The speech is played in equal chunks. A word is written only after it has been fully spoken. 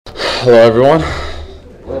Hello, everyone.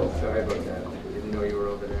 Well, sorry about that. Didn't know you were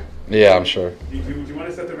over there. Yeah, I'm sure. Do you want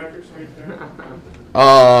to set the record straight there?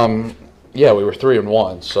 Yeah, we were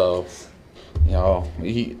 3-1, so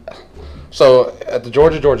so at the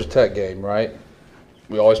Georgia Tech game, right?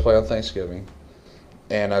 We always play on Thanksgiving,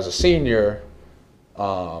 and as a senior,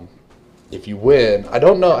 if you win, I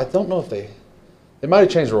don't know if they might have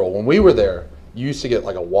changed the rule. When we were there, you used to get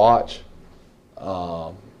like a watch,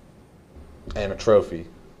 and a trophy,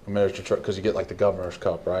 a miniature trophy, because you get like the Governor's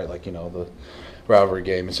Cup, right? Like the rivalry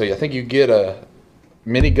game, and so I think you get a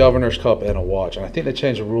mini Governor's Cup and a watch, and I think they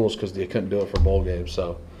changed the rules because they couldn't do it for bowl games.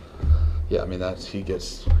 So, yeah, I mean he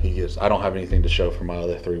gets. I don't have anything to show for my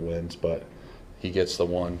other 3 wins, but he gets the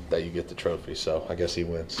one that you get the trophy. So I guess he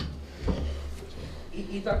wins.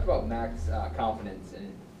 You talked about Mac's confidence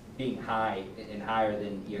and being high and higher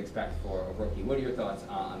than you expect for a rookie. What are your thoughts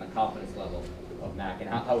on the confidence level of Mac and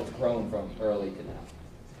how it's grown from early to now?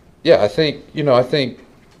 Yeah, I think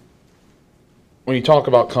when you talk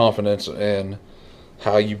about confidence and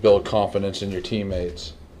how you build confidence in your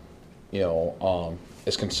teammates,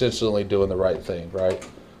 it's consistently doing the right thing, right?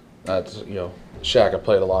 That's, Shaq, I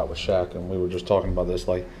played a lot with Shaq, and we were just talking about this,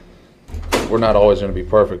 like, we're not always going to be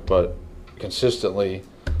perfect, but consistently,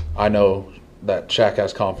 I know that Shaq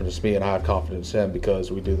has confidence in me and I have confidence in him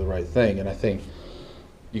because we do the right thing. And I think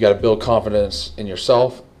you got to build confidence in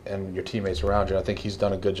yourself and your teammates around you. I think he's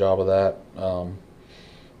done a good job of that,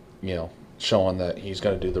 showing that he's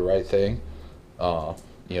going to do the right thing,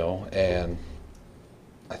 and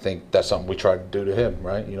I think that's something we try to do to him,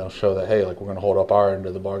 right? Show that, hey, like, we're going to hold up our end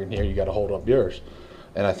of the bargain here. You got to hold up yours.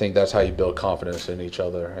 And I think that's how you build confidence in each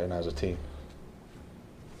other and as a team.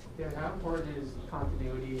 Yeah, how important is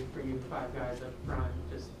continuity for you 5 guys up front,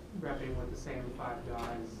 just repping with the same 5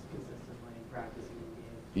 guys consistently, practicing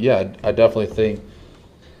the game? Yeah, I definitely think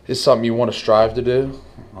it's something you want to strive to do.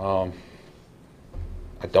 I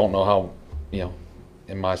don't know how,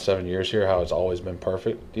 in my 7 years here, how it's always been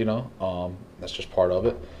perfect, that's just part of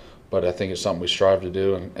it. But I think it's something we strive to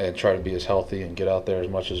do and try to be as healthy and get out there as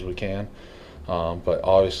much as we can. But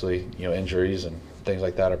obviously, injuries and things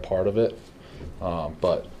like that are part of it.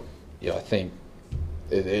 But I think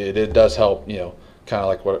it does help, kind of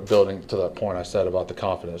like what building to that point I said about the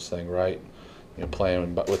confidence thing, right?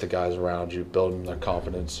 Playing with the guys around you, building their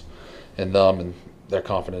confidence in them and their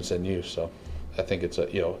confidence in you. So I think it's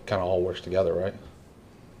kind of all works together, right?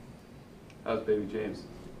 How's baby James?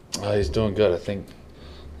 He's doing good. I think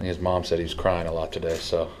his mom said he was crying a lot today.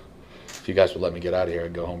 So if you guys would let me get out of here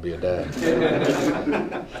and go home and be a dad.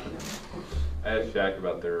 I asked Shaq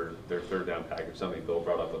about their third down package. Something Bill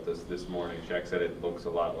brought up this morning. Shaq said it looks a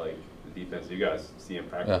lot like the defense you guys see in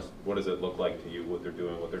practice. Yeah. What does it look like to you? What they're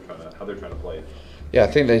doing? How they're trying to play it? Yeah, I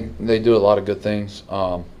think they do a lot of good things.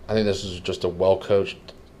 I think this is just a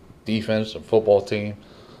well-coached defense and football team.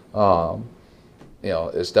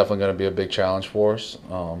 It's definitely going to be a big challenge for us.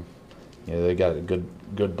 They got a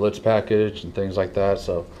good blitz package and things like that.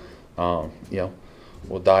 So,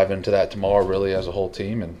 we'll dive into that tomorrow really as a whole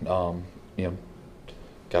team and,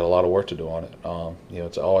 got a lot of work to do on it.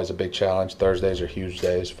 It's always a big challenge. Thursdays are huge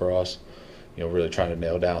days for us, really trying to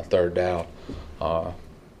nail down third down,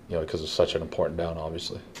 because it's such an important down,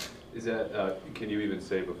 obviously. Is that, can you even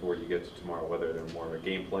say before you get to tomorrow whether they're more of a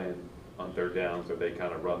game plan on third downs or they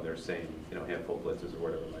kind of run their same, handful of blitzes or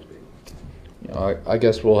whatever it might be? I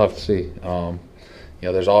guess we'll have to see.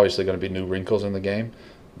 There's obviously going to be new wrinkles in the game.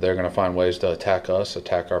 They're going to find ways to attack us,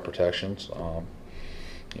 attack our protections,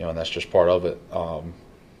 and that's just part of it.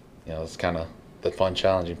 It's kind of the fun,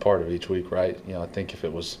 challenging part of each week, right? I think if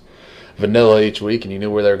it was vanilla each week and you knew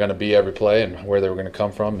where they were going to be every play and where they were going to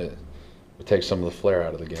come from, it would take some of the flair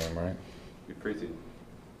out of the game, right? It'd be preseason.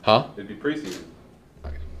 Huh? It'd be preseason.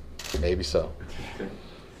 Maybe so.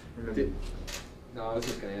 No, I was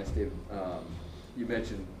just going to ask Dave, you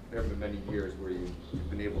mentioned there have been many years where you've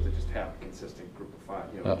been able to just have a consistent group of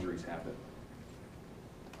 5, injuries happen.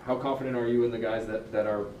 How confident are you in the guys that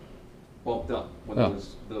are bumped up when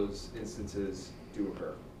those instances do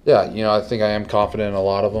occur? Yeah, I think I am confident in a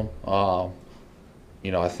lot of them.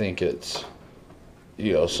 I think it's,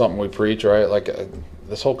 something we preach, right? Like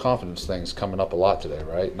this whole confidence thing is coming up a lot today,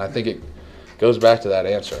 right? And I think it goes back to that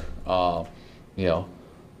answer.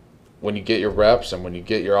 When you get your reps and when you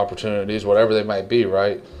get your opportunities, whatever they might be,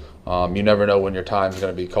 right? You never know when your time's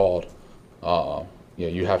going to be called.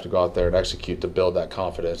 You have to go out there and execute to build that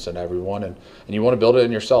confidence in everyone, and you want to build it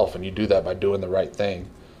in yourself, and you do that by doing the right thing.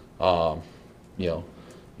 You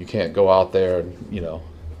can't go out there and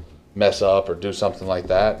mess up or do something like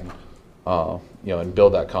that, and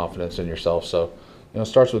build that confidence in yourself. So it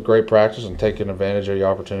starts with great practice and taking advantage of your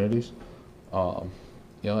opportunities.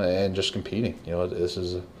 and just competing. This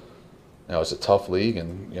is it's a tough league,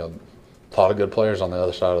 and a lot of good players on the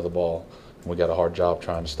other side of the ball. And we got a hard job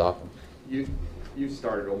trying to stop them. You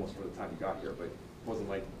started almost from the time you got here, but it wasn't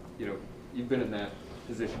like, you've been in that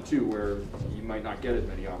position too, where you might not get as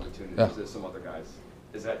many opportunities as some other guys.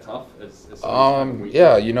 Is that tough?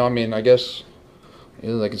 Yeah, I guess,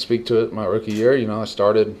 I can speak to it my rookie year. I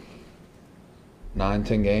started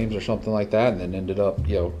 9-10 games or something like that, and then ended up,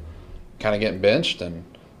 kind of getting benched and,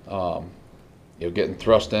 getting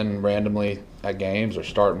thrust in randomly at games or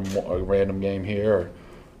starting a random game here. Or,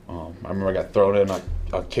 I remember I got thrown in a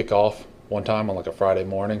kickoff one time on like a Friday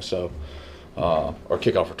morning, so or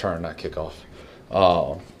kickoff return, not kickoff.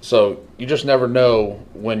 So you just never know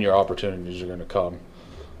when your opportunities are going to come.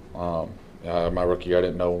 My rookie year, I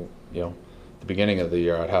didn't know, the beginning of the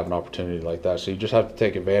year I'd have an opportunity like that. So you just have to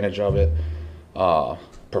take advantage of it,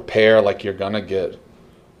 prepare like you're going to get,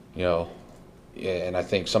 and I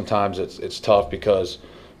think sometimes it's tough because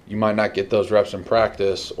you might not get those reps in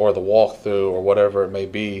practice or the walkthrough or whatever it may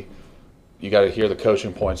be. You got to hear the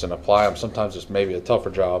coaching points and apply them. Sometimes it's maybe a tougher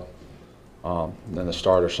job than the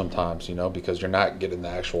starter sometimes, because you're not getting the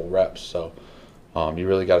actual reps. So you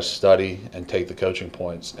really got to study and take the coaching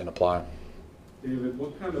points and apply them. David,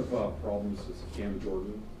 what kind of problems does Cam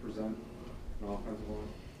Jordan present in offensive line?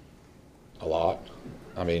 A lot.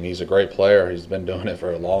 He's a great player. He's been doing it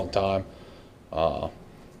for a long time. I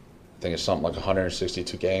think it's something like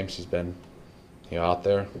 162 games he's been, out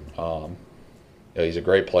there. He's a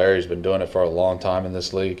great player. He's been doing it for a long time in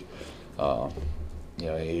this league.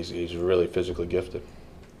 He's really physically gifted.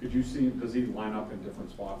 Did you see? Does he line up in different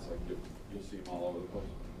spots? Like you'll see him all over the place.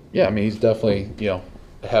 Yeah, he's definitely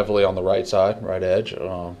heavily on the right side, right edge,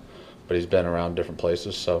 but he's been around different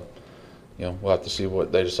places. So we'll have to see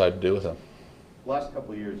what they decide to do with him. Last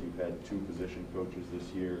couple of years, you've had 2 position coaches. This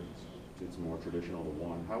year, it's more traditional to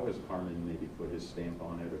 1. How has Carmen maybe put his stamp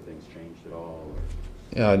on it, or things changed at all? Or?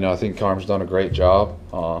 Yeah, I think Carmen's done a great job.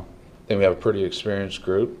 I think we have a pretty experienced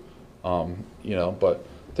group, but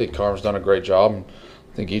I think Carmen's done a great job. And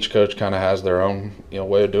I think each coach kind of has their own,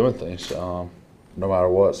 way of doing things, no matter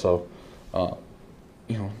what. So,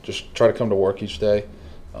 just try to come to work each day,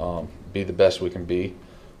 be the best we can be,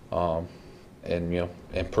 and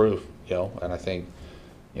improve. And I think,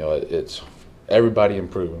 it's everybody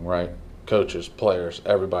improving, right? Coaches, players,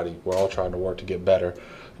 everybody. We're all trying to work to get better,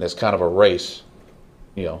 and it's kind of a race,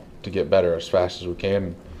 to get better as fast as we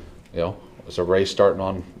can. It's a race starting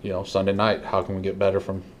on, Sunday night. How can we get better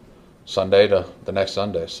from Sunday to the next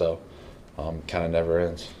Sunday? So, kind of never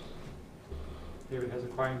ends. David has a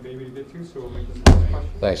crying baby to get to, so we'll make this last question.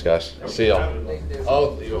 Thanks, guys. See y'all.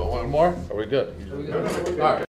 Oh, you want one more? Are we good? All right.